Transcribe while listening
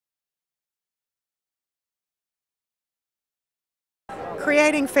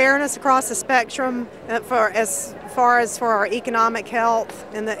creating fairness across the spectrum as far as for our economic health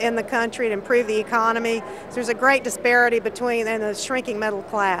in the country to improve the economy. So there's a great disparity between and a shrinking middle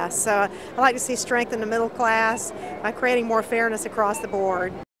class. So I'd like to see strength in the middle class by creating more fairness across the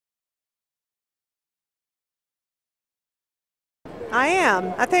board. I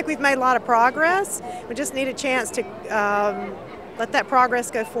am. I think we've made a lot of progress. We just need a chance to let that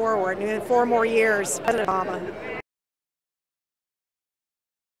progress go forward. In 4 more years, President Obama.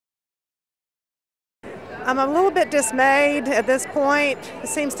 I'm a little bit dismayed at this point. There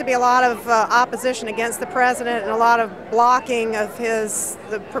seems to be a lot of opposition against the president and a lot of blocking of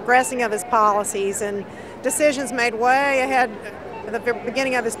the progressing of his policies, and decisions made way ahead at the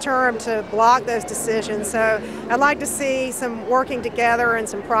beginning of his term to block those decisions. So I'd like to see some working together and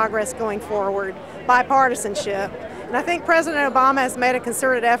some progress going forward, bipartisanship. And I think President Obama has made a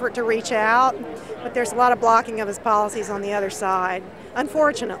concerted effort to reach out, but there's a lot of blocking of his policies on the other side,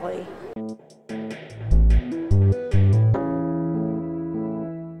 unfortunately.